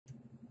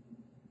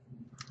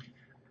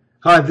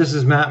Hi, this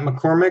is Matt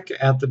McCormick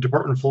at the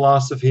Department of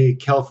Philosophy,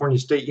 California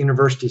State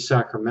University,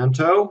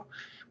 Sacramento.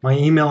 My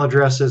email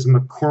address is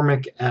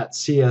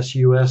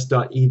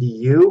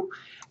mccormick@csus.edu.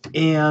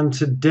 And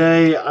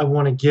today I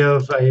want to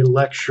give a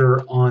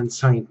lecture on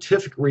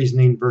scientific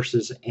reasoning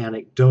versus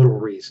anecdotal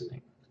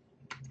reasoning.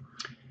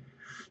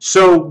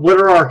 So what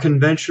are our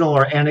conventional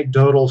or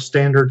anecdotal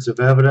standards of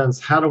evidence?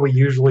 How do we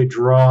usually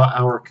draw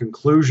our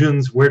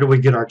conclusions? Where do we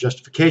get our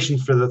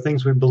justifications for the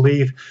things we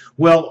believe?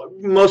 Well,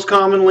 most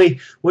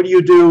commonly, what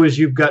you do is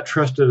you've got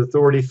trusted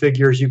authority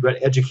figures, you've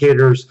got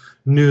educators,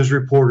 news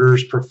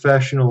reporters,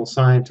 professional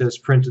scientists,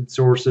 printed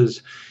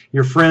sources,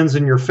 your friends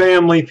and your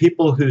family,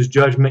 people whose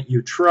judgment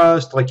you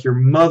trust, like your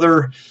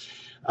mother,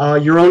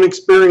 your own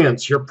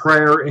experience, your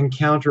prior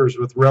encounters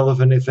with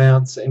relevant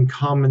events, and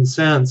common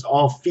sense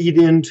all feed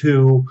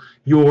into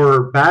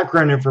your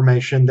background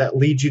information that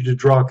leads you to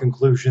draw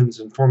conclusions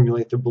and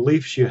formulate the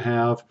beliefs you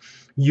have.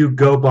 You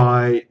go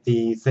by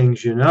the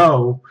things you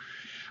know.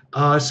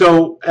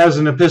 So as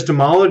an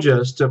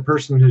epistemologist, a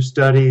person who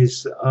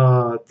studies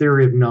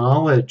theory of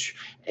knowledge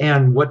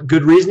and what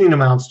good reasoning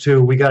amounts to,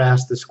 we got to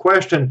ask this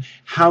question: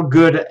 how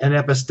good an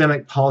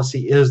epistemic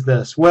policy is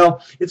this?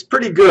 Well, it's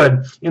pretty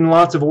good. In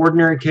lots of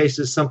ordinary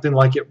cases, something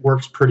like it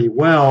works pretty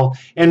well,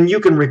 and you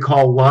can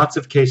recall lots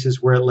of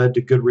cases where it led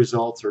to good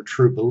results or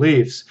true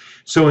beliefs.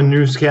 So a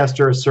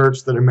newscaster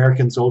asserts that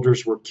American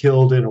soldiers were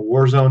killed in a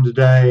war zone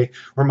today,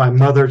 or my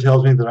mother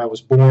tells me that I was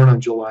born on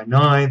July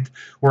 9th,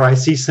 or I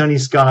see sunny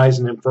skies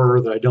and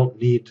infer that I don't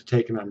need to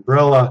take an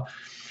umbrella.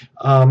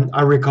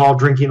 I recall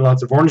drinking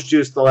lots of orange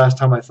juice the last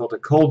time I felt a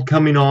cold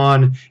coming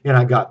on, and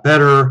I got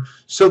better.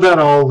 So that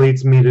all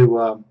leads me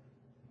to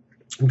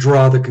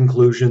draw the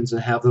conclusions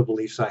and have the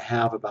beliefs I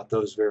have about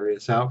those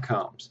various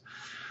outcomes.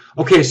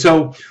 Okay,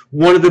 so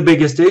one of the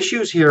biggest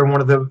issues here, one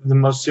of the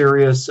most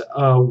serious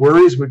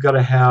worries we've got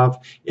to have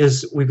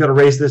is we've got to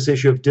raise this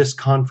issue of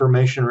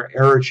disconfirmation or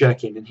error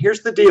checking. And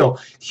here's the deal.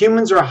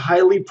 Humans are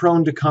highly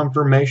prone to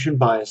confirmation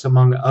bias,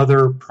 among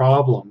other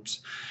problems.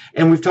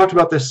 And we've talked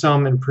about this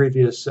some in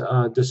previous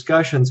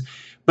discussions.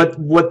 But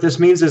what this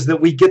means is that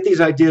we get these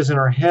ideas in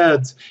our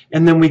heads,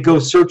 and then we go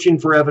searching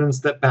for evidence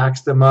that backs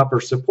them up or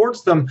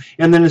supports them.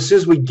 And then as soon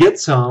as we get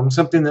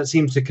something that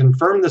seems to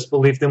confirm this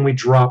belief, then we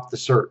drop the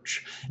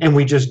search and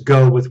we just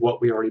go with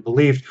what we already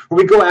believed. Or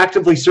we go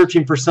actively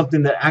searching for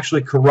something that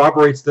actually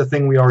corroborates the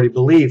thing we already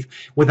believe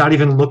without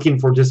even looking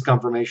for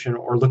disconfirmation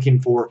or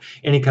looking for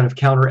any kind of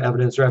counter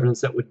evidence or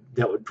evidence that would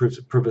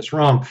prove us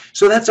wrong.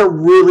 So that's a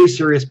really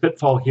serious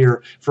pitfall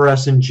here for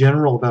us in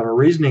general about our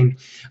reasoning.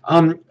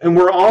 And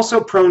we're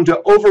also prone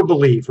to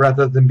overbelieve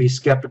rather than be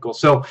skeptical.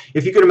 So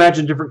if you can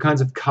imagine different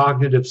kinds of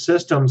cognitive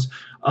systems,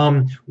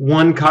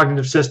 one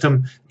cognitive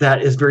system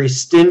that is very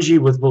stingy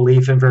with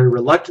belief and very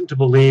reluctant to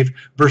believe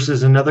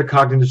versus another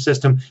cognitive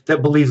system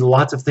that believes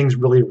lots of things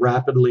really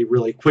rapidly,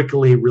 really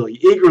quickly, really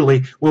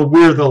eagerly, well,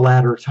 we're the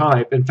latter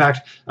type. In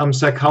fact,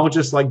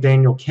 psychologists like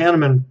Daniel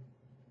Kahneman,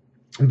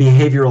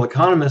 behavioral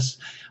economists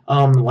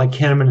like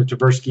Kahneman and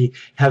Tversky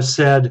have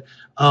said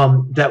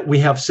that we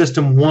have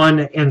system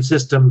 1 and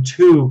system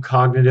 2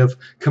 cognitive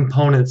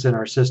components in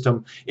our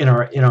system,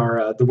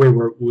 the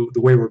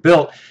way we're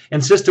built.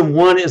 And system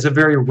 1 is a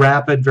very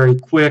rapid, very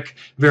quick,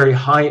 very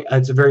high.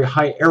 It's a very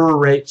high error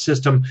rate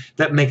system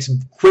that makes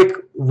quick,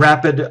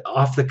 rapid,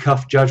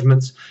 off-the-cuff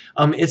judgments.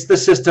 It's the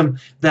system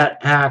that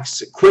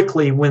acts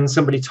quickly when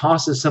somebody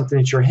tosses something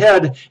at your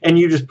head, and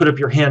you just put up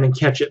your hand and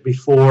catch it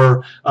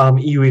before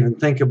you even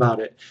think about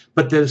it.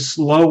 But the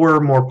slower,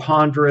 more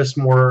ponderous,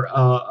 more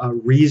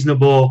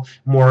reasonable,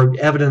 more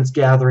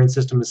evidence-gathering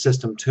system is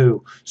system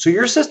 2. So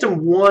your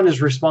system 1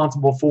 is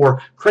responsible for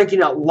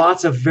cranking out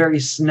lots of very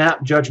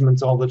snap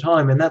judgments all the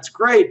time, and that's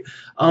great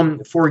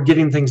for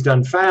getting things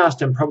done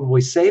fast and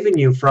probably saving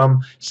you from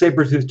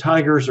saber-toothed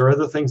tigers or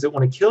other things that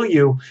want to kill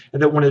you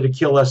and that wanted to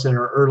kill us in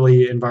our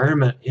early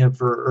environment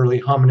for early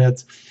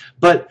hominids.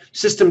 But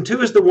system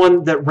 2 is the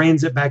one that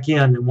reins it back in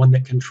and one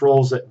that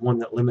controls it, one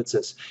that limits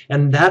us.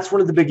 And that's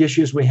one of the big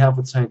issues we have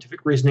with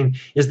scientific reasoning,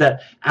 is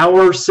that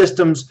our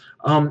systems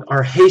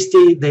are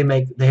hasty.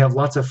 They have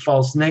lots of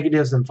false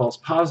negatives and false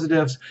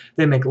positives.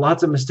 They make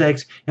lots of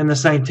mistakes, and the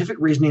scientific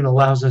reasoning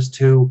allows us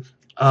to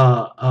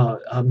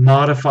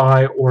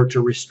modify or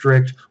to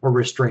restrict or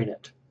restrain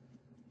it.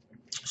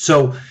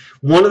 So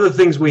one of the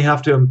things we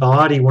have to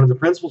embody, one of the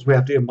principles we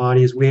have to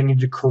embody, is we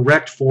need to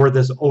correct for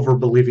this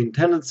over-believing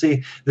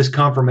tendency, this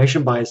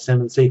confirmation bias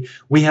tendency.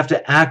 We have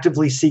to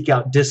actively seek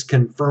out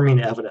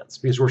disconfirming evidence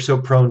because we're so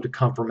prone to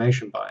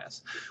confirmation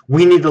bias.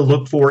 We need to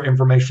look for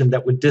information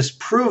that would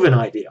disprove an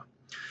idea.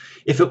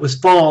 If it was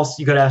false,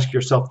 you got to ask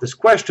yourself this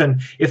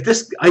question: if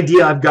this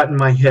idea I've got in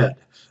my head,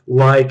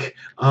 like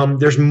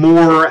there's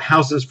more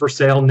houses for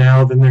sale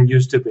now than there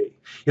used to be,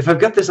 If I've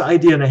got this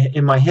idea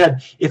in my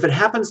head, if it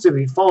happens to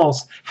be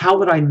false, how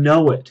would I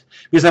know it?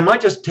 Because I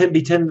might just tend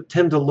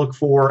to look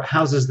for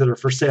houses that are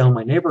for sale in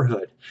my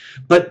neighborhood.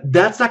 But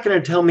that's not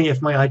going to tell me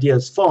if my idea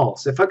is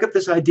false. If I've got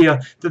this idea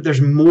that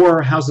there's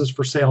more houses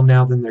for sale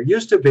now than there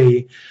used to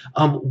be,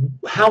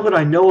 how would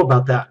I know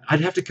about that?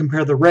 I'd have to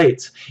compare the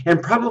rates.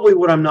 And probably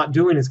what I'm not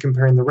doing is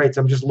comparing the rates.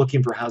 I'm just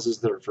looking for houses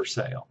that are for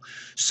sale.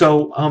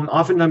 So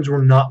oftentimes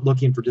we're not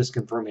looking for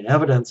disconfirming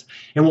evidence.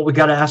 And what we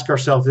got to ask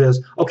ourselves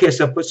is, okay,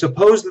 so but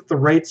suppose that the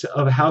rates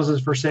of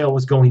houses for sale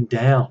was going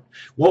down.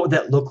 What would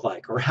that look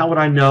like? Or how would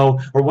I know?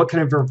 Or what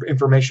kind of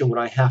information would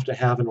I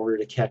have in order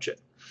to catch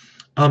it?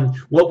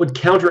 What would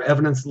counter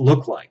evidence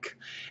look like?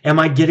 Am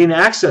I getting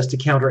access to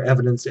counter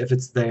evidence if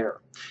it's there?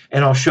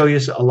 And I'll show you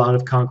a lot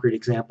of concrete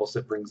examples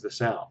that brings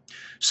this out.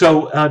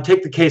 So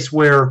take the case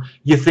where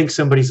you think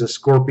somebody's a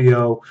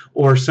Scorpio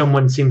or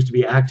someone seems to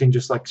be acting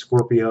just like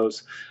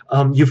Scorpios.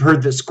 You've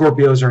heard that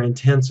Scorpios are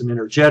intense and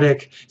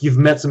energetic. You've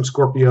met some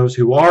Scorpios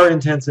who are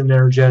intense and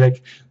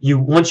energetic.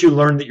 Once you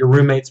learned that your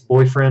roommate's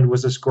boyfriend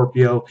was a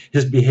Scorpio,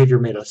 his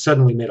behavior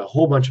suddenly made a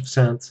whole bunch of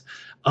sense.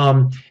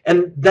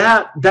 And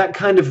that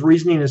kind of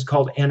reasoning is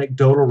called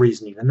anecdotal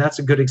reasoning, and that's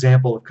a good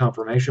example of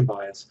confirmation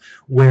bias,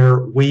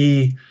 where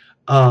we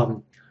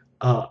have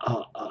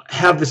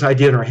this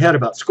idea in our head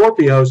about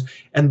Scorpios,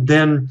 and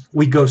then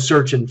we go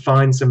search and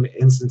find some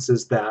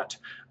instances that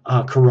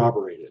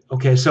corroborate it.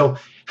 Okay, so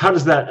how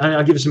does that?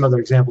 I'll give you some other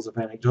examples of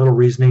anecdotal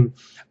reasoning.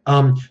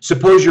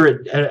 Suppose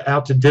you're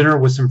out to dinner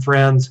with some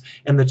friends,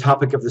 and the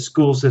topic of the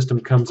school system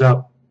comes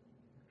up.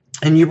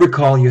 And you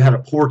recall you had a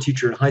poor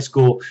teacher in high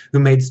school who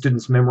made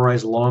students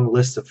memorize long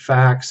lists of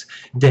facts,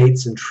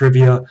 dates, and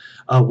trivia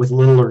with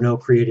little or no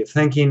creative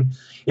thinking.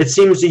 It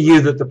seems to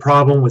you that the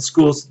problem with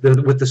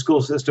the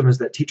school system is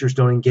that teachers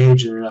don't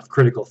engage in enough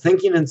critical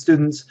thinking in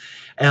students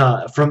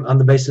on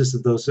the basis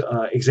of those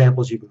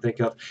examples you can think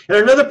of. And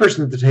another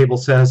person at the table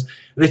says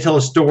they tell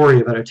a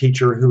story about a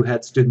teacher who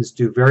had students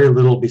do very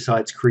little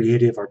besides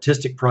creative,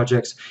 artistic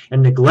projects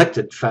and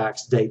neglected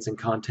facts, dates, and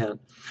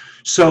content.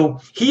 So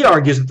he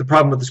argues that the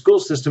problem with the school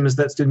system is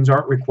that students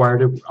aren't required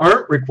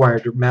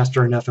to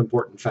master enough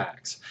important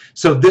facts.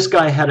 So this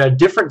guy had a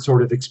different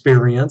sort of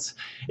experience.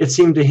 It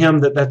seemed to him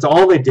that that's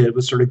all they did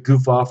was sort of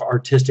goof off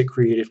artistic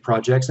creative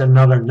projects and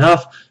not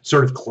enough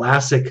sort of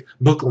classic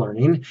book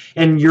learning.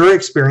 And your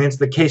experience,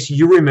 the case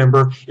you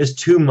remember, is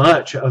too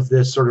much of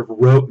this sort of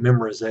rote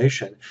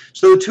memorization.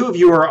 So the two of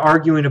you are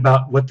arguing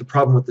about what the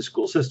problem with the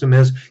school system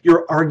is.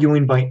 You're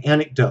arguing by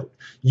anecdote.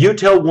 You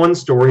tell one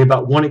story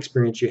about one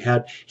experience you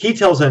had. He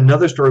tells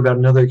another story about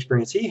another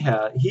experience he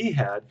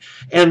had,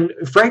 and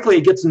frankly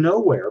it gets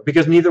nowhere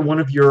because neither one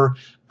of your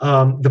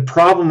the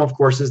problem, of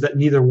course, is that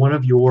neither one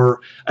of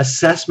your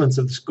assessments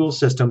of the school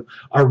system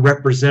are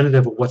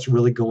representative of what's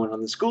really going on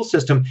in the school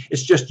system.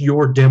 It's just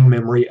your dim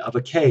memory of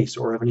a case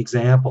or of an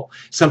example,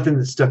 something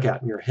that stuck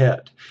out in your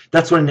head.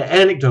 That's what an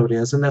anecdote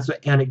is, and that's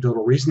what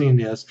anecdotal reasoning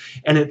is.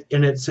 And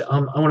it's I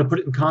want to put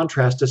it in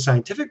contrast to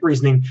scientific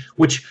reasoning,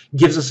 which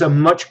gives us a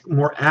much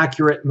more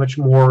accurate, much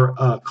more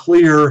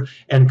clear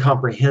and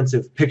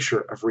comprehensive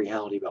picture of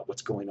reality about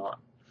what's going on.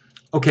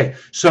 Okay,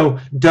 so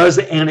does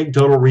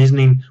anecdotal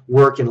reasoning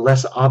work in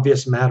less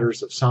obvious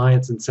matters of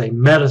science and, say,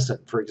 medicine,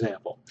 for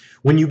example?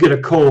 When you get a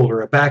cold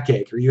or a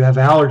backache or you have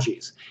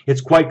allergies,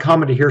 it's quite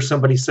common to hear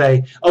somebody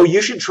say, oh,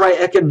 you should try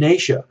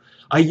echinacea.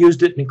 I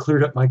used it and it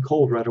cleared up my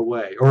cold right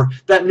away. Or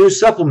that new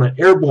supplement,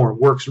 Airborne,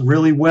 works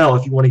really well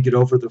if you want to get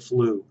over the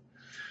flu.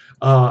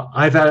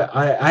 I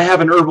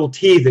have an herbal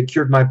tea that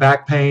cured my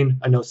back pain.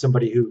 I know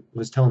somebody who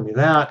was telling me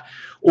that.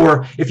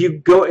 Or if you're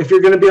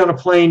going to be on a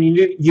plane,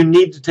 you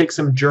need to take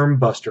some germ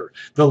buster.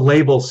 The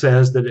label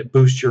says that it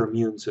boosts your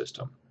immune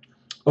system.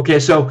 Okay,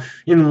 so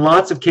in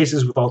lots of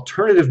cases with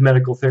alternative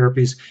medical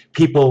therapies,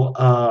 people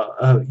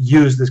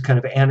use this kind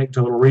of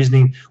anecdotal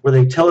reasoning where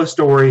they tell a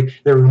story,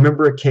 they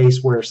remember a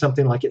case where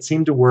something like it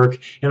seemed to work,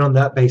 and on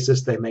that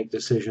basis they make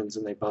decisions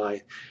and they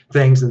buy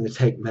things and they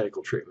take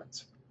medical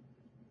treatments.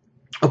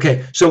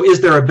 Okay, so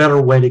is there a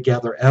better way to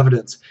gather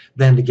evidence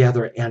than to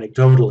gather it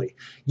anecdotally?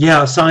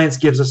 Yeah, science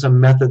gives us a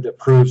method that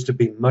proves to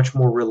be much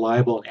more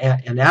reliable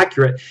and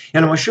accurate,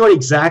 and I'm going to show you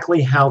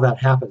exactly how that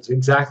happens,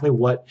 exactly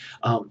what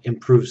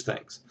improves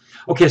things.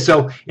 Okay,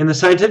 so in the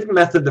scientific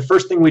method, the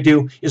first thing we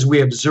do is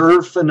we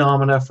observe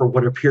phenomena for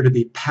what appear to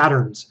be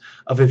patterns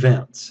of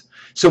events.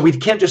 So we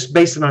can't just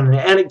base it on an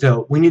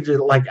anecdote. We need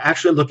to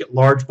actually look at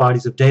large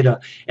bodies of data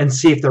and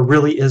see if there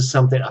really is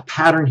something, a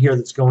pattern here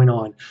that's going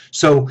on.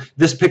 So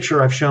this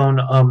picture I've shown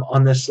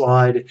on this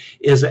slide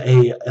is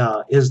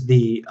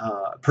the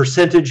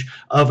percentage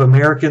of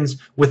Americans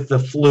with the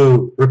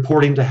flu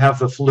reporting to have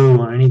the flu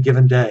on any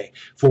given day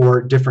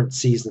for different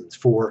seasons,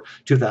 for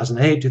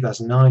 2008,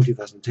 2009,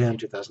 2010,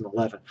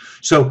 2011.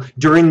 So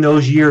during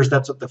those years,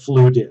 that's what the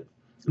flu did.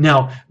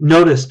 Now,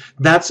 notice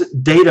that's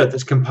data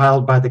that's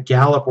compiled by the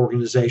Gallup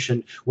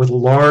organization with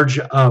large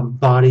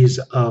bodies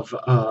of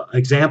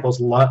examples,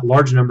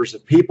 large numbers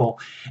of people,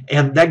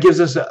 and that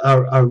gives us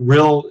a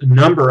real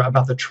number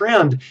about the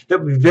trend that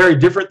would be very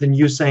different than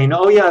you saying,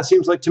 oh yeah, it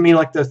seems like to me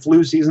like the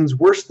flu season's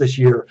worse this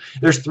year.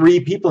 There's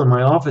 3 people in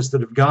my office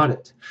that have got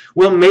it.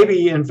 Well,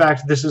 maybe, in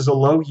fact, this is a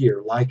low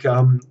year, like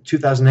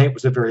 2008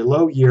 was a very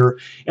low year,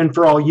 and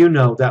for all you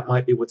know, that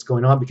might be what's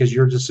going on because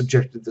you're just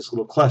subjected to this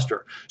little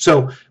cluster.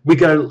 So we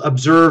got to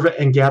observe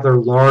and gather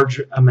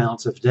large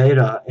amounts of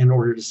data in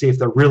order to see if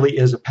there really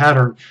is a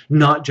pattern,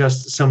 not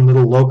just some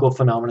little local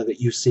phenomena that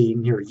you see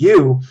near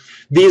you.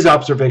 These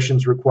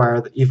observations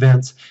require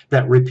events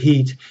that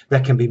repeat,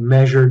 that can be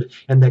measured,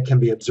 and that can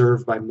be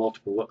observed by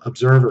multiple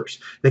observers.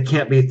 They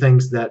can't be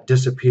things that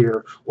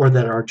disappear or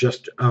that are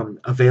just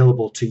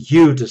available to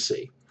you to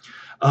see.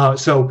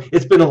 So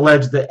it's been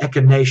alleged that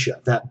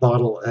echinacea,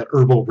 that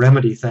herbal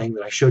remedy thing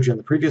that I showed you on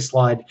the previous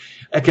slide,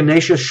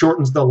 echinacea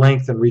shortens the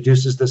length and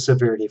reduces the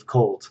severity of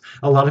colds.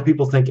 A lot of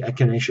people think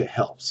echinacea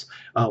helps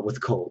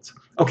with colds.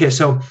 Okay,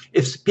 so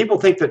if people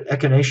think that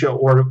echinacea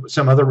or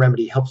some other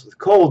remedy helps with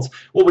colds,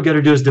 what we got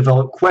to do is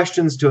develop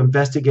questions to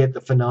investigate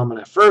the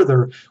phenomena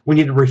further. We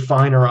need to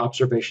refine our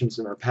observations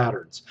and our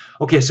patterns.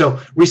 Okay, so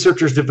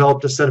researchers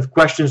developed a set of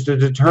questions to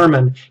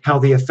determine how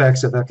the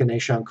effects of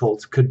echinacea on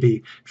colds could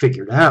be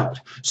figured out.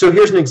 So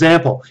here's an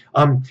example.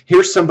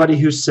 Here's somebody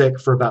who's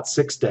sick for about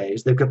 6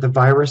 days. They've got the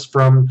virus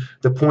from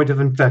the point of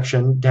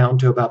infection down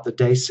to about the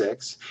day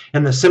 6,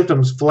 and the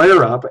symptoms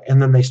flare up,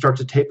 and then they start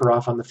to taper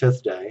off on the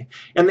 5th day.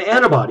 And the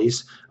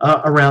antibodies,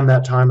 around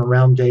that time,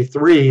 around day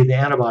 3, the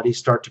antibodies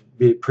start to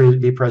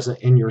be present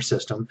in your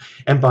system,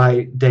 and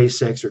by day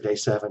 6 or day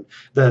 7,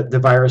 the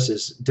virus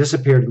has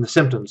disappeared and the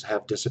symptoms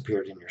have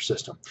disappeared in your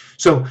system.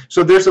 So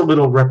there's a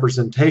little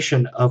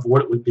representation of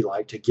what it would be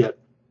like to get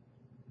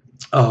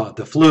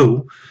the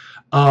flu,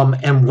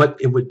 and what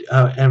it would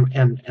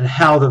and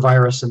how the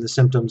virus and the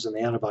symptoms and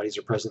the antibodies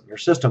are present in your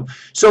system.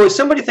 So if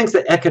somebody thinks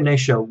that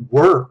echinacea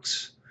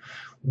works,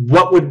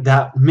 what would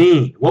that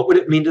mean? What would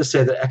it mean to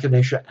say that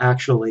echinacea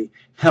actually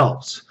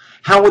helps?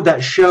 How would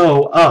that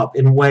show up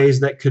in ways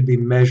that could be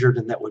measured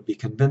and that would be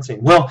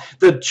convincing? Well,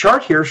 the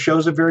chart here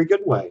shows a very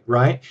good way,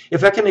 right?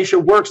 If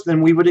echinacea works,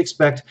 then we would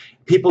expect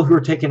people who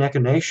are taking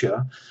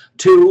echinacea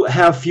to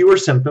have fewer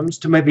symptoms,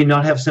 to maybe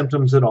not have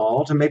symptoms at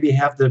all, to maybe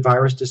have the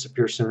virus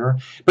disappear sooner,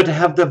 but to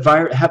have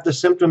the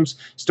symptoms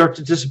start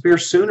to disappear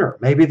sooner.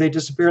 Maybe they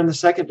disappear in the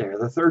 2nd day or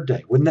the 3rd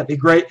day. Wouldn't that be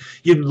great?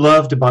 You'd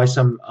love to buy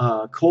some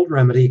cold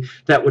remedy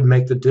that would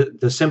make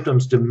the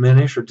symptoms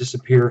diminish or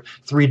disappear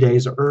 3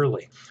 days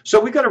early.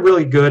 So we got a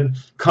really good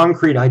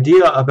concrete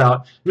idea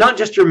about not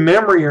just your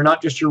memory or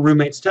not just your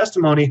roommate's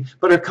testimony,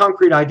 but a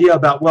concrete idea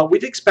about, well,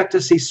 we'd expect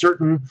to see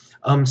certain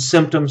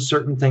symptoms,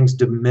 certain things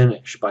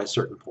diminish by a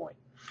certain point.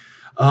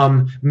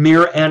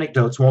 Mere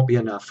anecdotes won't be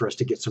enough for us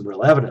to get some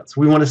real evidence.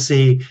 We want to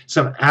see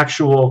some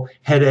actual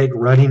headache,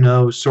 runny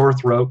nose, sore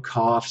throat,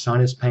 cough,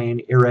 sinus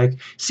pain, earache,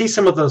 see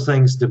some of those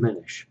things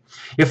diminish.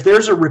 If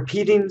there's a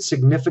repeating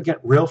significant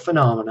real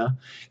phenomena,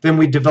 then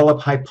we develop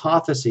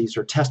hypotheses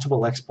or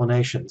testable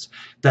explanations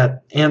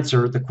that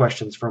answer the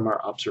questions from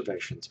our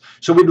observations.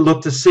 So we'd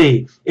look to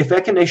see if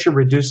echinacea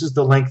reduces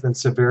the length and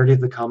severity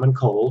of the common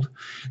cold,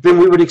 then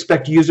we would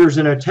expect users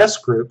in a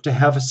test group to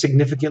have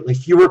significantly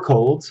fewer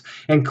colds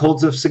and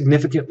colds of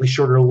significantly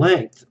shorter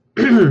length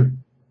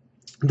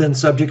than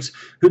subjects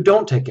who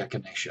don't take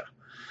echinacea.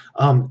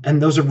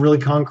 And those are really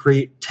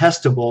concrete,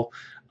 testable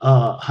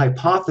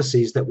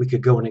hypotheses that we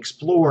could go and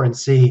explore and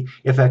see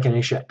if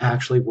echinacea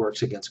actually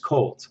works against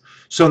colds.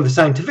 So in the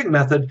scientific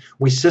method,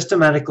 we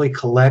systematically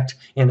collect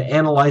and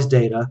analyze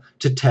data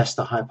to test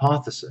the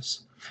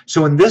hypothesis.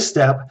 So in this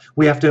step,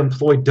 we have to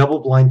employ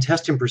double-blind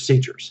testing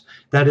procedures.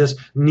 That is,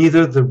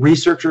 neither the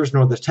researchers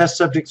nor the test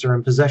subjects are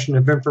in possession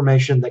of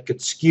information that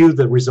could skew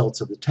the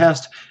results of the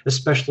test,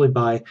 especially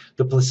by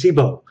the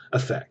placebo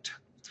effect.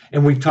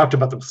 And we've talked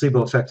about the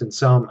placebo effect in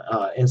some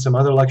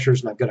other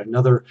lectures, and I've got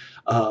another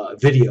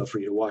video for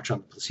you to watch on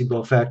the placebo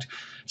effect.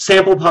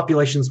 Sample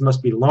populations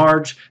must be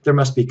large, there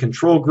must be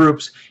control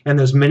groups, and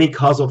as many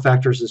causal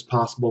factors as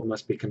possible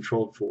must be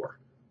controlled for.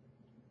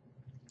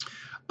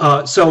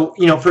 So,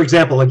 you know, for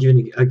example, I'll give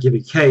you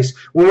a case.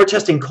 When we're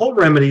testing cold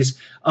remedies,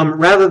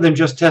 rather than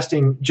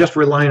just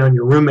relying on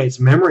your roommate's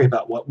memory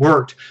about what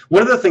worked,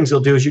 one of the things they'll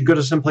do is you go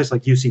to some place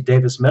like UC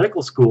Davis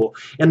Medical School,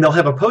 and they'll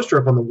have a poster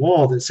up on the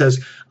wall that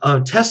says,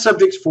 test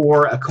subjects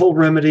for a cold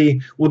remedy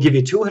will give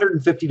you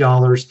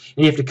 $250,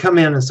 and you have to come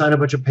in and sign a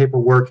bunch of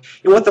paperwork.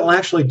 And what they'll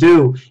actually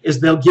do is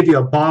they'll give you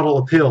a bottle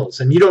of pills,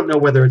 and you don't know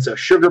whether it's a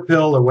sugar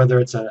pill or whether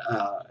it's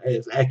a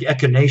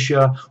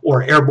echinacea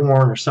or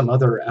airborne or some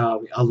other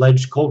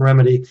alleged cold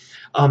remedy.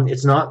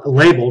 It's not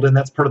labeled, and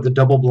that's part of the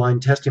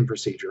double-blind testing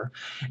procedure.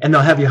 And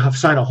they'll have you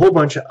sign a whole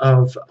bunch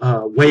of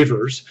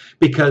waivers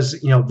because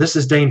this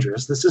is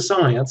dangerous, this is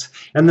science,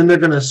 and then they're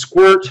going to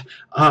squirt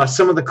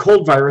some of the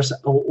cold virus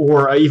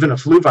or even a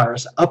flu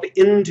virus up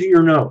into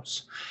your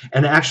nose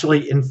and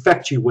actually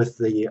infect you with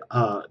the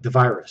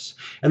virus.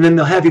 And then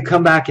they'll have you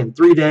come back in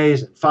 3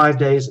 days, and 5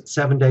 days, and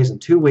 7 days,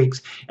 and 2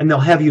 weeks, and they'll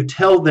have you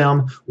tell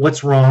them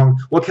what's wrong,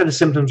 what kind of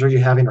symptoms are you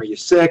having, are you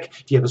sick,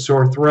 do you have a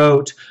sore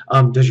throat,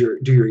 do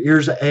your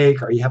ears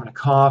ache, are you having a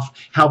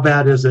cough, how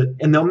bad is it,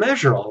 and they'll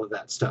measure all of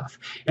that stuff.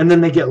 And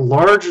then they get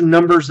large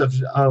numbers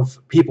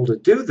of people to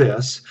do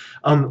this,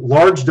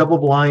 large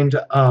double-blind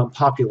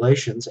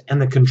populations,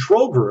 and the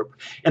control group,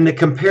 and they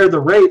compare the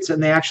rates,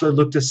 and they actually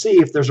look to see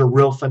if there's a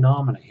real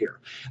phenomena here.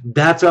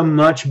 That's a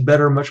much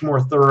better, much more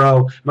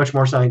thorough, much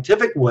more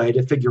scientific way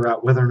to figure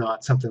out whether or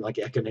not something like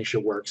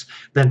echinacea works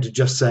than to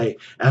just say,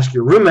 ask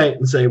your roommate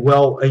and say,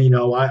 well,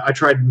 I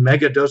tried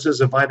mega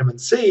doses of vitamin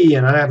C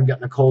and I haven't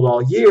gotten a cold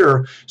all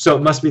year, so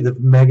it must be the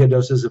mega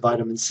doses of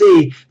vitamin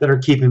C that are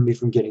keeping me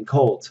from getting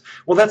colds.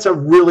 Well, that's a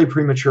really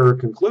premature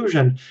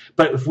conclusion,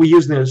 but if we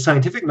use the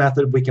scientific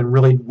method, we can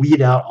really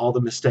weed out all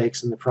the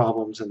mistakes and the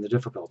problems and the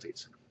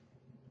difficulties.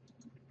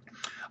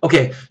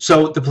 Okay,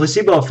 so the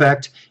placebo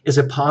effect is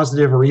a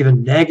positive or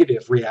even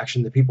negative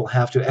reaction that people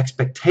have to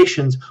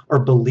expectations or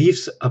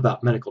beliefs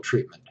about medical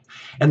treatment.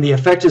 And the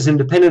effect is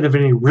independent of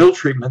any real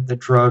treatment that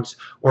drugs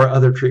or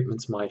other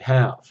treatments might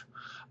have.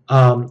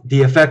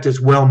 The effect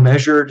is well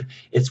measured,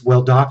 it's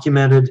well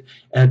documented,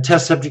 and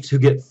test subjects who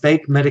get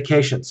fake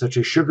medications, such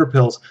as sugar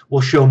pills,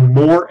 will show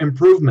more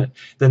improvement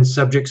than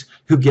subjects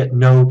who get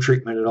no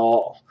treatment at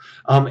all.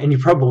 And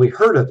you've probably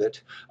heard of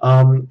it.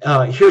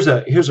 Here's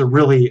a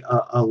really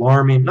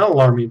alarming, not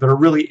alarming, but a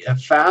really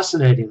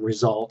fascinating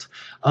result.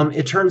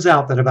 It turns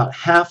out that about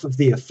half of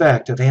the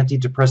effect of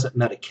antidepressant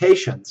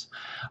medications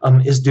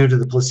is due to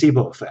the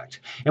placebo effect.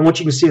 And what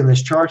you can see in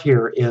this chart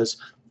here is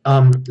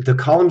the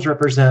columns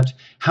represent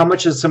how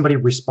much is somebody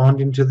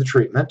responding to the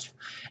treatment,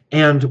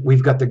 and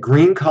we've got the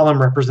green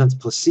column represents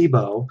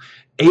placebo,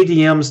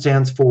 ADM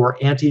stands for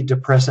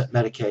antidepressant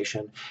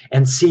medication,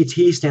 and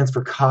CT stands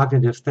for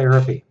cognitive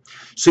therapy.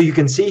 So you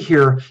can see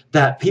here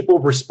that people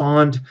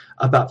respond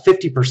about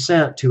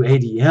 50% to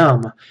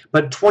ADM,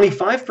 but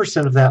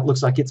 25% of that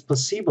looks like it's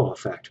placebo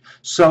effect.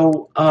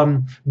 So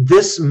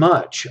this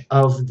much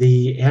of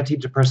the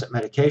antidepressant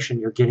medication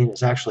you're getting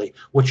is actually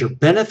what you're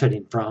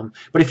benefiting from.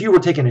 But if you were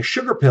taking a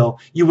sugar pill,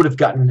 you would have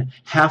gotten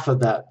half of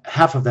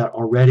that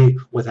already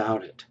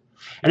without it.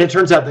 And it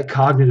turns out that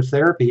cognitive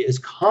therapy is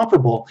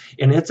comparable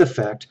in its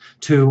effect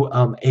to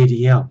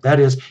ADM. That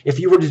is, if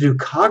you were to do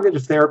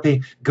cognitive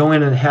therapy, go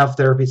in and have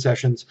therapy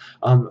sessions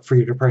for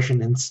your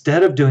depression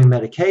instead of doing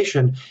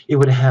medication, it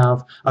would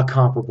have a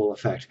comparable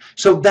effect.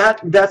 So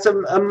that's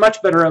a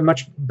much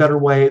better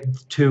way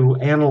to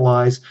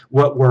analyze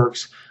what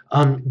works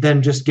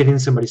than just getting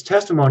somebody's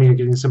testimony or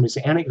getting somebody's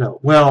anecdote.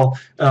 Well,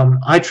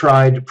 I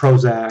tried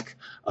Prozac.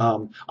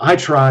 I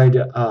tried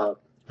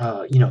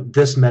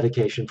this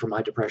medication for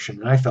my depression,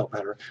 and I felt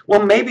better.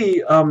 Well,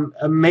 maybe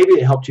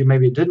it helped you,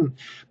 maybe it didn't.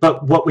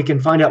 But what we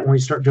can find out when we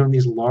start doing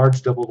these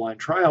large double-blind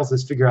trials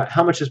is figure out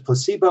how much is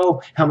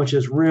placebo, how much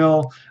is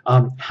real,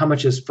 how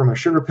much is from a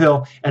sugar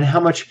pill, and how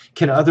much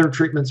can other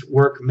treatments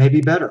work maybe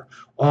better,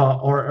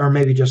 or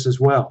maybe just as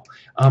well.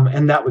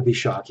 And that would be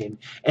shocking.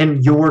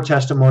 And your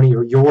testimony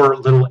or your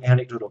little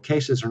anecdotal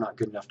cases are not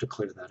good enough to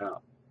clear that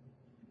up.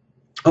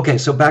 Okay,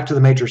 so back to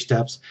the major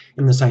steps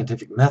in the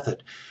scientific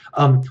method.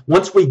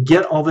 Once we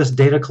get all this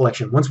data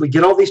collection, once we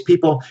get all these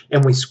people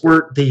and we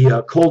squirt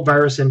the cold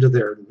virus into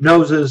their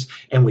noses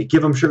and we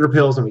give them sugar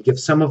pills and we give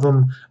some of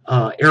them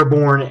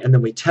airborne and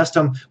then we test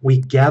them,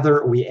 we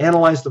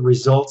analyze the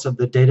results of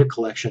the data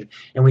collection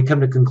and we come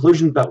to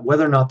conclusions about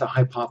whether or not the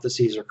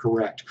hypotheses are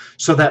correct.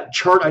 So that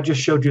chart I just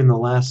showed you in the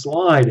last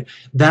slide,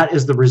 that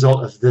is the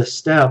result of this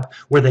step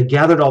where they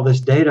gathered all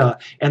this data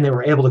and they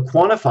were able to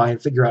quantify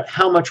and figure out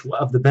how much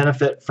of the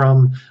benefit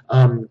from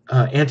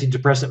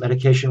antidepressant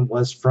medication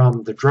was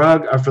from the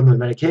drug, or from the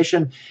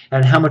medication,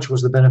 and how much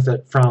was the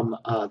benefit from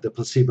the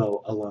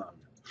placebo alone.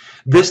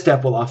 This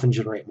step will often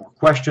generate more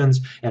questions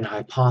and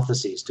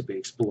hypotheses to be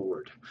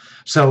explored.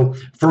 So,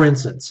 for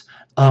instance,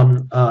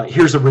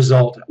 here's a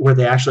result where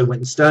they actually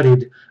went and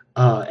studied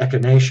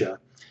echinacea.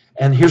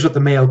 And here's what the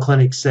Mayo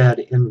Clinic said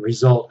in the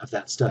result of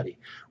that study.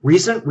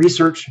 Recent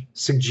research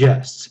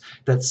suggests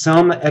that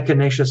some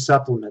echinacea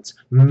supplements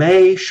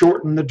may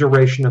shorten the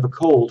duration of a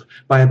cold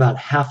by about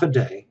half a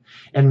day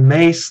and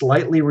may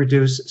slightly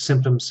reduce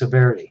symptom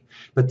severity.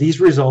 but these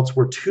results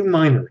were too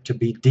minor to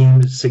be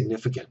deemed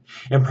significant.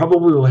 And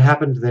probably what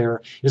happened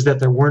there is that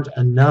there weren't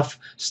enough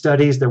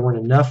studies, there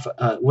weren't enough,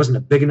 it wasn't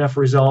a big enough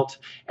result,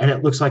 and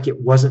it looks like it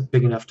wasn't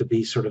big enough to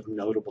be sort of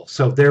notable.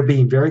 So they're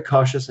being very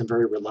cautious and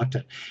very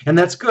reluctant. And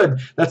that's good.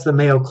 That's the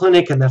Mayo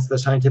Clinic and that's the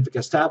scientific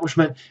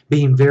establishment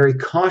being very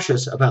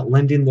cautious about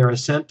lending their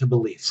assent to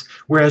beliefs.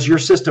 Whereas your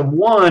system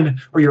one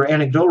or your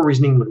anecdotal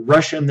reasoning would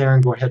rush in there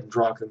and go ahead and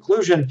draw a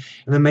conclusion,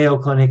 and the Mayo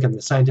Clinic and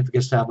the scientific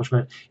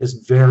establishment is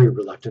very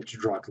reluctant to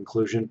draw a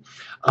conclusion.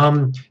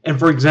 And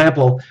for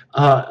example,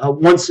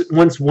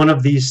 once one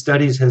of these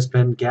studies has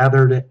been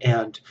gathered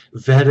and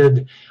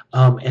vetted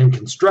and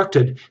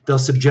constructed, they'll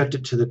subject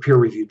it to the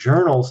peer-reviewed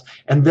journals,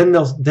 and then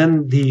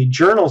the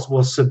journals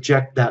will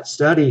subject that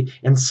study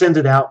and send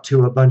it out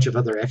to a bunch of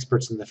other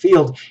experts in the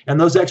field, and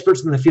those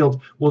experts in the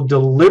field will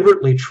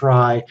deliberately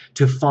try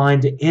to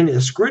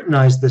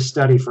scrutinize this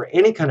study for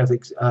any kind of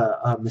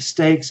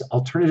mistakes,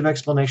 alternative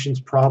explanations,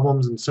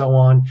 problems, and so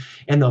on,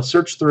 and they'll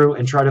search through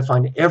and try to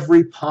find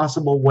every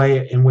possible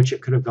way in which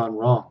it could have gone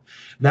wrong.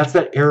 That's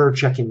that error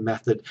checking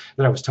method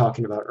that I was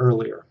talking about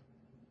earlier.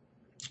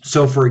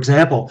 So, for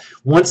example,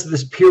 once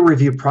this peer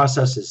review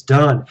process is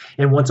done,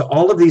 and once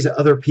all of these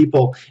other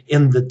people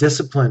in the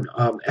discipline,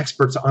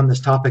 experts on this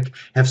topic,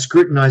 have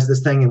scrutinized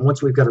this thing, and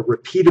once we've got a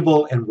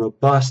repeatable and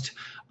robust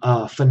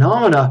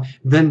phenomena,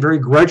 then very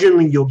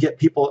grudgingly you'll get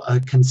people, a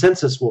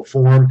consensus will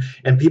form,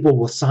 and people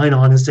will sign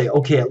on and say,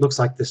 okay, it looks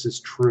like this is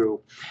true.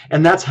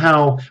 And that's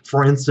how,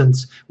 for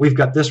instance, we've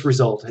got this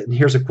result, and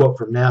here's a quote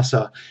from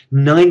NASA: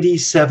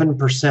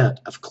 97%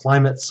 of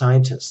climate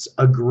scientists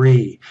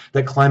agree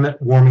that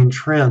climate warming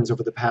trends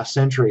over the past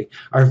century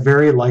are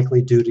very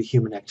likely due to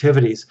human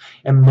activities,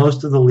 and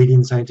most of the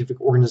leading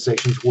scientific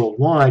organizations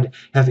worldwide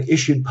have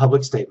issued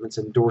public statements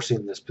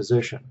endorsing this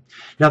position.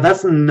 Now,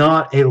 that's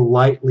not a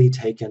lightly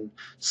taken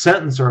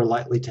sentence or a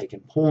lightly taken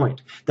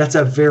point. That's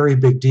a very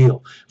big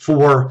deal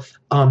for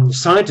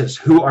scientists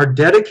who are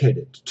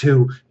dedicated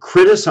to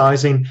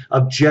criticizing,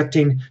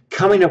 objecting,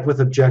 coming up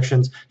with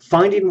objections,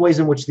 finding ways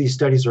in which these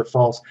studies are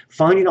false,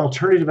 finding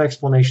alternative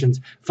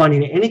explanations,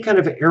 finding any kind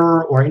of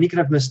error or any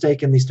kind of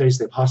mistake in these studies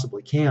they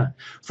possibly can.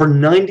 For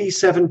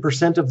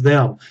 97% of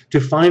them to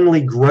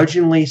finally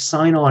grudgingly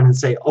sign on and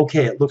say,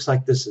 okay, it looks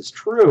like this is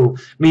true,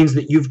 means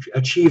that you've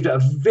achieved a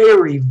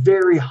very,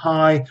 very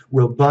high,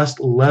 robust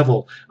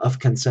level of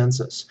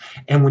consensus.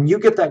 And when you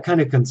get that kind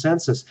of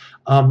consensus,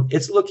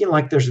 it's looking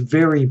like there's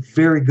very,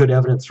 very good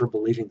evidence for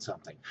believing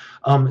something.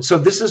 So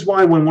this is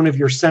why when one of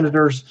your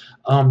senators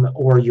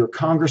or your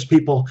Congress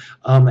people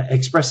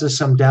expresses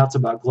some doubts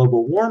about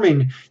global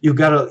warming, you've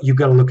got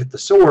to look at the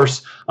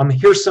source.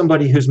 Here's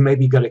somebody who's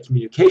maybe got a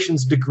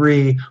communications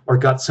degree or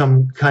got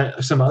some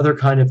other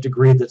kind of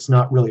degree that's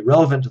not really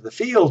relevant to the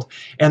field,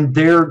 and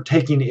they're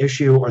taking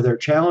issue or they're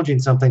challenging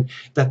something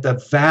that the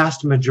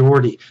vast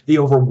majority, the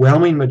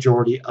overwhelming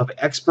majority of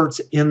experts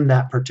in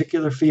that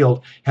particular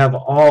field have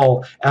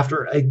all,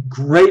 after a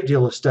great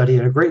deal of study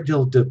and a great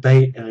deal of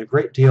debate and a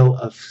great deal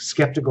of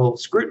skeptical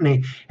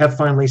scrutiny, have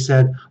finally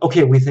said,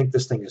 okay, we think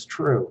this thing is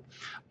true.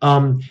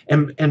 And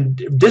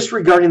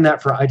disregarding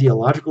that for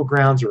ideological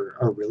grounds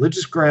or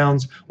religious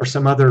grounds or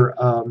some other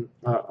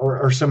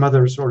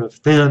sort of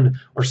thin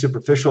or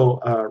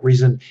superficial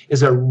reason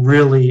is a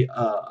really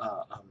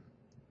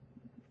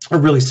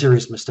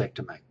serious mistake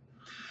to make.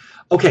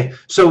 Okay,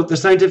 so the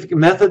scientific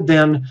method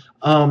then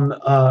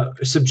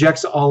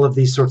subjects all of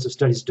these sorts of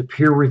studies to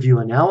peer review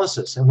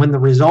analysis. And when the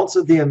results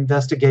of the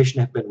investigation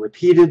have been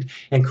repeated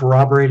and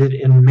corroborated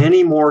in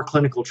many more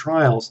clinical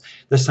trials,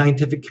 the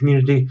scientific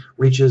community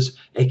reaches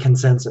a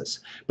consensus.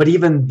 But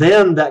even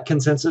then, that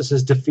consensus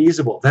is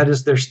defeasible. That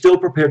is, they're still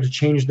prepared to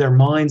change their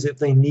minds if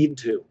they need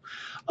to.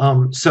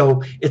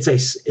 So it's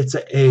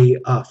a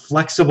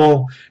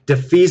flexible,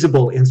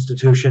 defeasible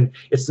institution.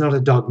 It's not a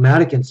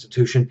dogmatic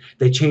institution.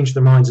 They change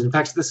their minds. And in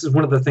fact, this is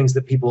one of the things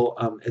that people,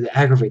 it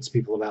aggravates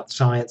people about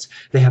science.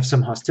 They have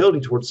some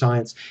hostility towards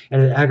science,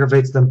 and it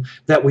aggravates them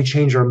that we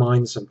change our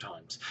minds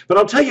sometimes. But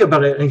I'll tell you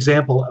about an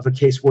example of a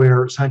case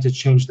where scientists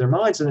changed their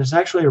minds, and it's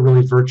actually a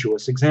really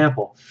virtuous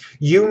example.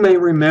 You may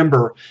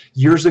remember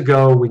years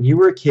ago when you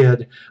were a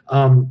kid,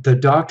 the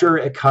doctor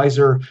at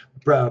Kaiser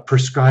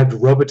prescribed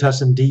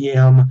Robitussin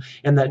DM,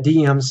 and that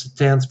DM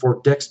stands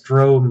for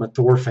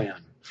dextromethorphan.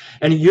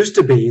 And it used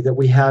to be that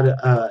we had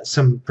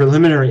some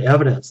preliminary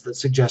evidence that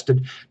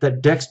suggested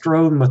that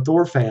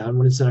dextromethorphan,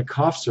 when it's in a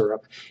cough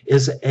syrup,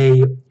 is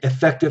an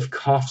effective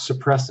cough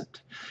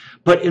suppressant.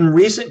 But in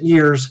recent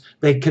years,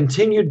 they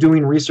continued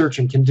doing research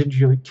and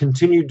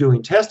continued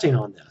doing testing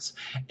on this.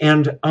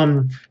 And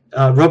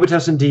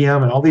Robitussin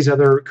DM and all these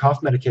other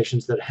cough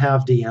medications that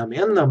have DM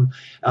in them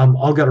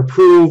all got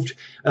approved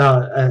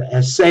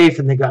as safe,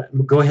 and they got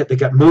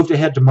moved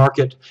ahead to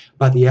market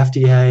by the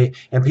FDA,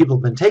 and people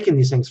have been taking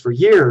these things for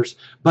years.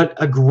 But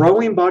a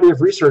growing body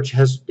of research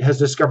has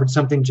discovered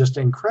something just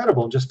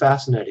incredible and just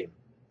fascinating.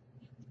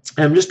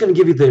 And I'm just going to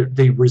give you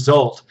the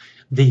result,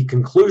 the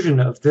conclusion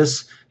of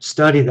this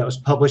study that was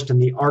published in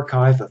the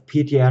Archive of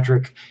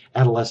Pediatric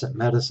Adolescent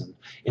Medicine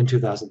in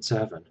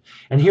 2007.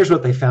 And here's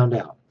what they found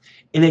out.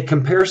 In a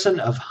comparison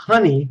of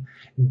honey,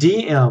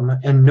 DM,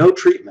 and no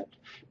treatment,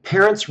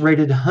 parents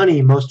rated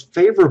honey most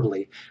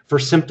favorably for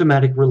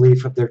symptomatic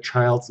relief of their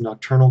child's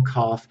nocturnal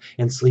cough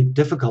and sleep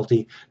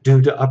difficulty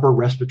due to upper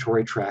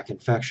respiratory tract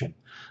infection.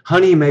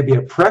 Honey may be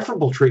a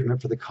preferable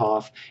treatment for the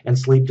cough and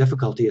sleep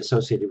difficulty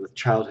associated with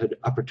childhood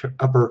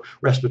upper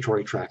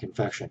respiratory tract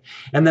infection.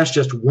 And that's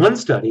just one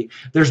study.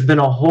 There's been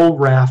a whole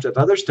raft of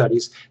other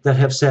studies that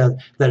have said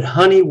that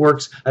honey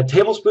works, a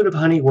tablespoon of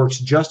honey works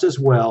just as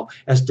well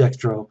as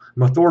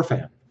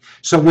dextromethorphan.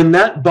 So when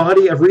that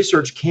body of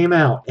research came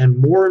out and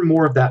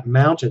more of that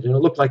mounted, and it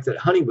looked like that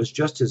honey was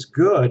just as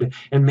good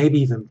and maybe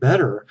even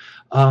better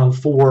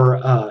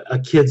for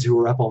kids who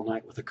were up all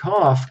night with a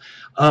cough.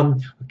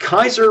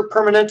 Kaiser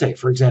Permanente,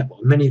 for example,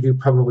 many of you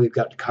probably have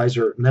got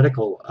Kaiser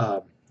medical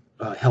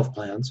health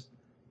plans.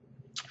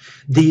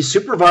 The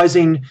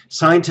supervising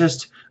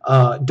scientist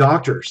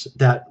doctors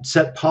that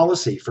set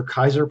policy for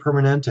Kaiser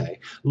Permanente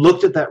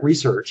looked at that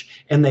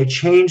research and they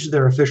changed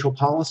their official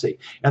policy.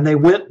 And they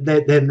went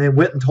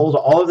and told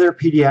all of their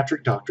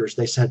pediatric doctors,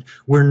 they said,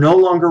 we're no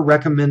longer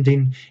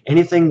recommending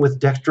anything with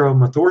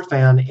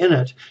dextromethorphan in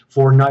it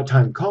for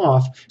nighttime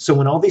cough. So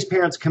when all these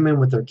parents come in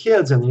with their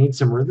kids and they need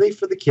some relief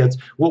for the kids,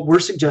 what we're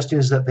suggesting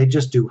is that they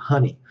just do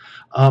honey.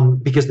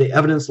 Because the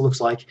evidence looks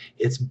like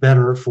it's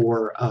better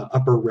for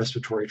upper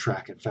respiratory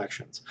tract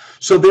infections.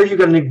 So there you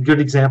got a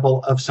good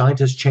example of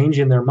scientists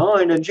changing their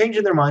mind and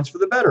changing their minds for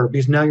the better,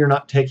 because now you're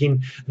not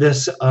taking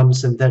this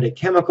synthetic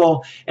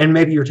chemical, and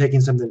maybe you're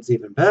taking something that's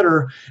even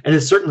better, and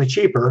it's certainly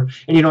cheaper,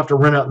 and you don't have to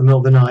run out in the middle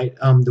of the night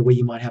the way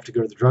you might have to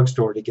go to the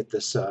drugstore to get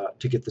this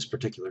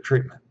particular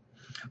treatment.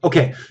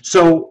 Okay,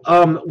 so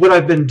what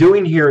I've been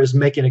doing here is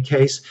making a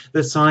case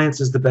that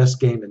science is the best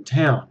game in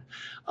town.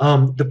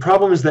 The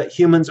problem is that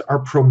humans are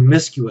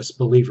promiscuous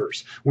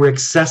believers. We're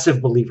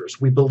excessive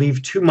believers. We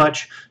believe too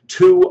much,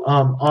 too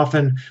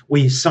often.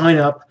 We sign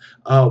up,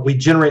 we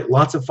generate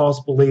lots of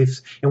false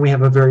beliefs, and we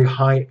have a very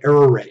high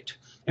error rate.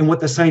 And what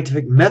the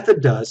scientific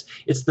method does,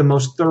 it's the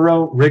most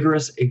thorough,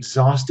 rigorous,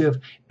 exhaustive,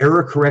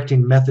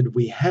 error-correcting method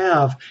we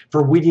have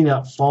for weeding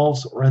out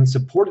false or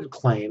unsupported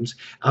claims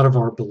out of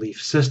our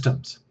belief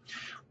systems.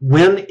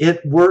 When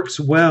it works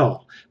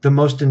well, the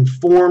most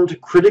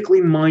informed, critically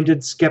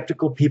minded,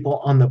 skeptical people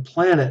on the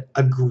planet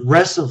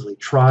aggressively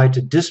try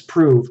to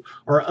disprove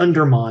or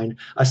undermine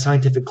a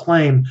scientific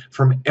claim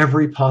from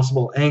every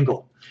possible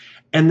angle.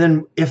 And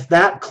then if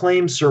that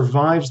claim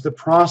survives the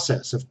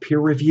process of peer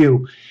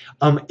review,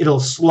 it'll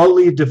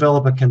slowly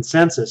develop a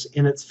consensus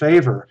in its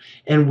favor,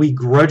 and we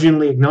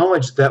grudgingly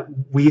acknowledge that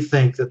we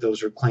think that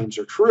those claims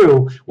are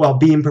true, while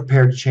being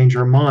prepared to change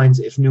our minds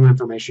if new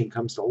information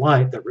comes to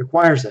light that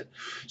requires it.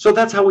 So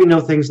that's how we know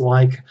things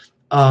like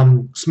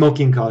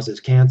smoking causes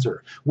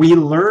cancer. We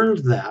learned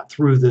that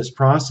through this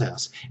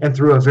process and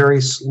through a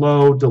very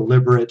slow,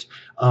 deliberate,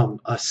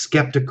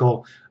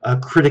 skeptical,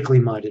 critically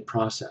minded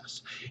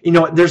process. You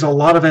know, there's a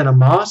lot of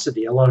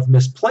animosity, a lot of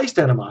misplaced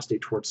animosity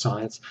towards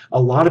science.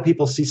 A lot of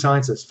people see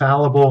science as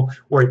fallible,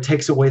 or it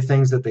takes away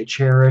things that they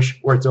cherish,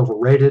 or it's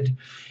overrated.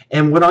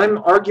 And what I'm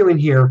arguing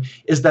here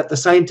is that the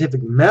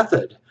scientific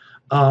method,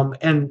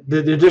 and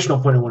the additional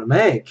point I want to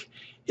make,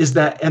 is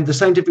that, and the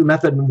scientific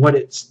method and what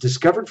it's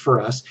discovered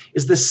for us,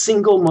 is the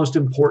single most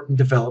important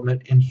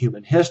development in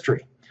human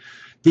history.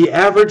 The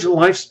average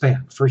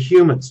lifespan for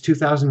humans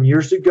 2,000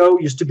 years ago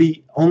used to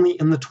be only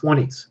in the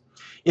 20s.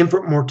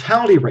 Infant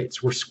mortality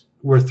rates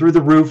were through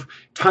the roof.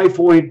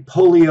 Typhoid,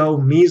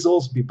 polio,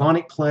 measles,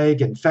 bubonic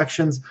plague,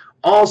 infections,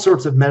 all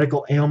sorts of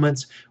medical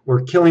ailments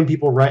were killing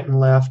people right and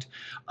left.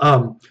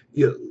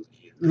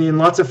 In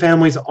lots of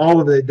families,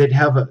 they'd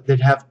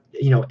have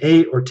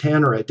 8 or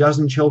 10 or a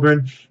dozen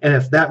children, and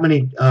if that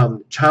many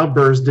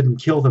childbirths didn't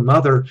kill the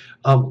mother,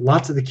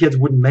 lots of the kids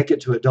wouldn't make it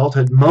to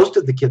adulthood. Most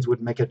of the kids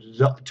wouldn't make it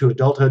to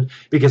adulthood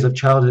because of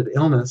childhood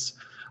illness.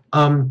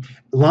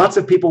 Lots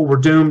of people were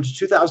doomed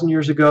 2,000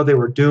 years ago. They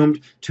were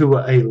doomed to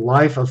a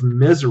life of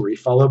misery,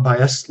 followed by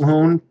a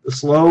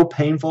slow,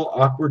 painful,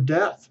 awkward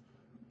death.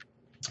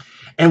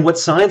 And what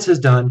science has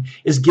done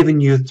is given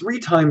you 3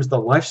 times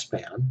the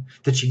lifespan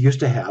that you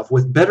used to have,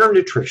 with better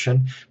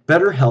nutrition,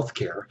 better health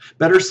care,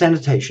 better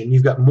sanitation.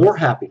 You've got more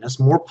happiness,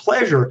 more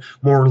pleasure,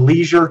 more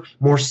leisure,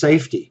 more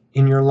safety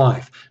in your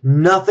life.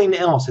 Nothing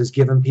else has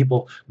given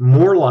people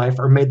more life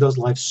or made those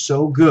lives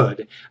so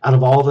good out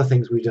of all the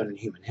things we've done in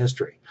human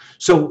history.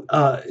 So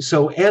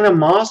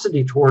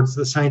animosity towards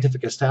the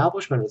scientific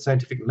establishment, the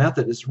scientific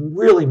method, is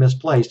really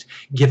misplaced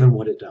given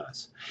what it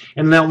does.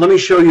 And now let me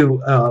show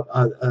you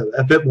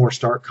a bit more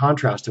stark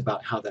contrast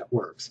about how that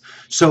works.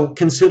 So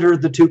consider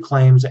the 2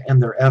 claims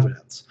and their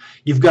evidence.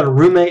 You've got a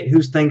roommate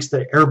who thinks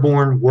that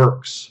airborne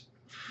works.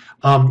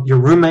 Your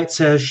roommate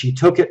says she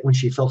took it when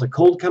she felt a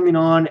cold coming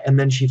on, and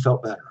then she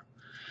felt better.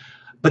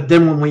 But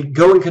then when we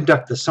go and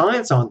conduct the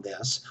science on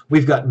this,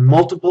 we've got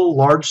multiple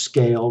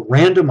large-scale,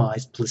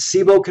 randomized,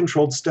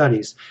 placebo-controlled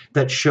studies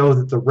that show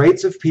that the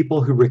rates of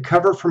people who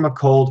recover from a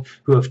cold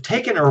who have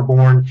taken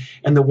airborne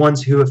and the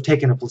ones who have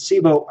taken a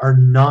placebo are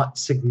not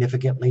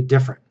significantly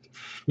different.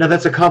 Now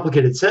that's a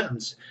complicated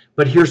sentence,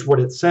 but here's what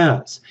it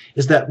says,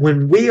 is that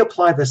when we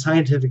apply the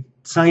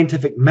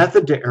scientific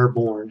method to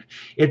airborne,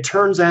 it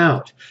turns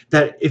out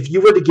that if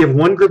you were to give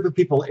one group of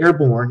people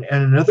airborne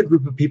and another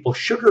group of people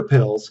sugar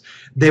pills,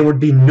 there would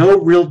be no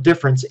real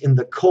difference in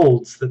the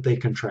colds that they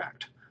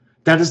contract.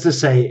 That is to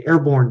say,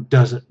 airborne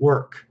doesn't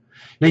work.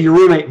 Now your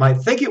roommate might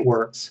think it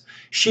works.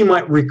 She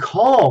might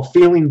recall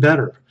feeling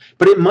better,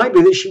 but it might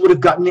be that she would have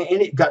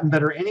gotten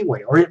better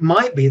anyway, or it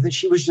might be that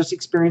she was just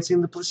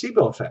experiencing the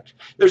placebo effect.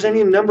 There's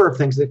any number of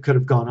things that could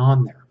have gone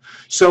on there.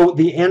 So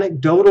the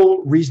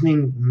anecdotal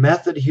reasoning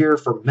method here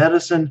for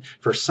medicine,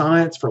 for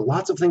science, for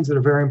lots of things that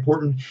are very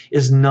important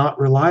is not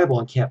reliable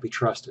and can't be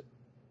trusted.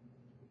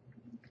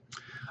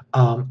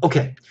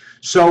 Okay,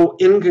 so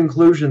in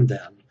conclusion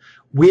then,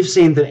 we've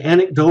seen that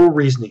anecdotal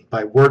reasoning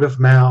by word of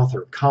mouth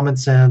or common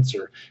sense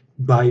or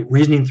by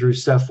reasoning through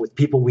stuff with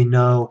people we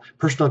know,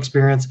 personal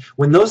experience,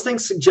 when those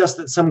things suggest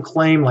that some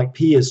claim like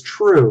P is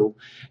true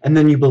and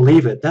then you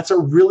believe it, that's a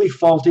really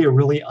faulty, a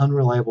really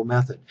unreliable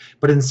method.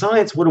 But in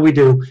science, what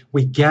do?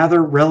 We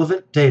gather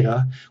relevant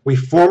data, we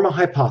form a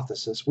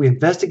hypothesis, we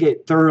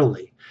investigate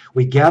thoroughly,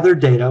 we gather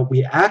data,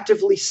 we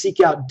actively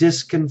seek out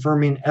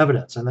disconfirming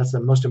evidence, and that's the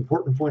most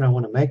important point I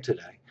want to make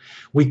today.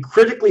 We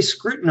critically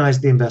scrutinize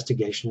the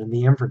investigation and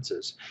the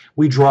inferences.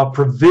 We draw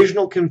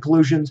provisional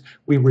conclusions,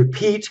 we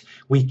repeat,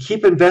 we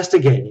keep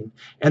investigating,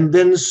 and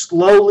then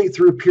slowly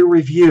through peer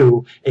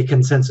review, a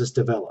consensus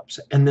develops.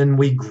 And then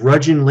we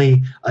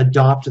grudgingly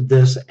adopt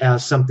this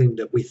as something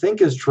that we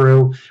think is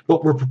true,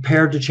 but we're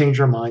prepared to change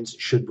our minds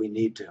should we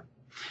need to.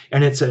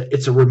 And it's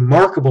a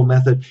remarkable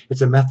method.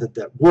 It's a method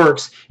that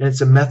works, and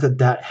it's a method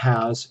that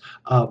has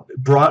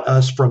brought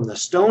us from the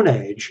Stone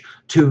Age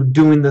to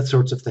doing the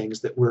sorts of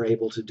things that we're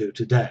able to do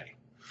today.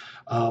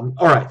 All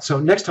right, so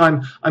next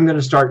time I'm going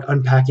to start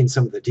unpacking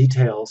some of the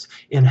details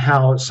in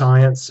how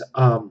science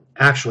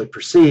actually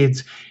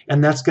proceeds,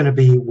 and that's going to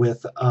be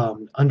with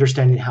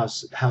understanding how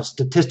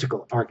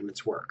statistical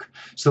arguments work.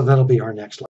 So that'll be our next lesson.